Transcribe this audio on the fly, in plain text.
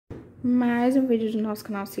Mais um vídeo do nosso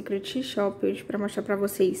canal Secret Shop, hoje para mostrar para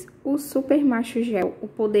vocês o Super Macho Gel, o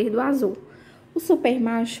poder do azul. O Super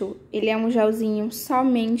Macho, ele é um gelzinho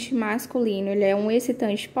somente masculino, ele é um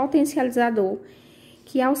excitante potencializador,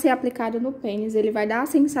 que ao ser aplicado no pênis, ele vai dar a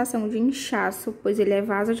sensação de inchaço, pois ele é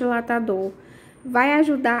vasodilatador, vai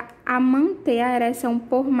ajudar a manter a ereção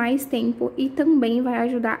por mais tempo e também vai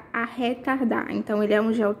ajudar a retardar. Então, ele é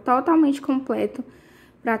um gel totalmente completo,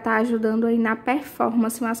 para estar ajudando aí na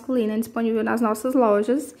performance masculina, disponível nas nossas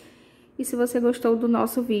lojas. E se você gostou do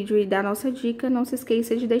nosso vídeo e da nossa dica, não se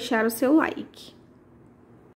esqueça de deixar o seu like.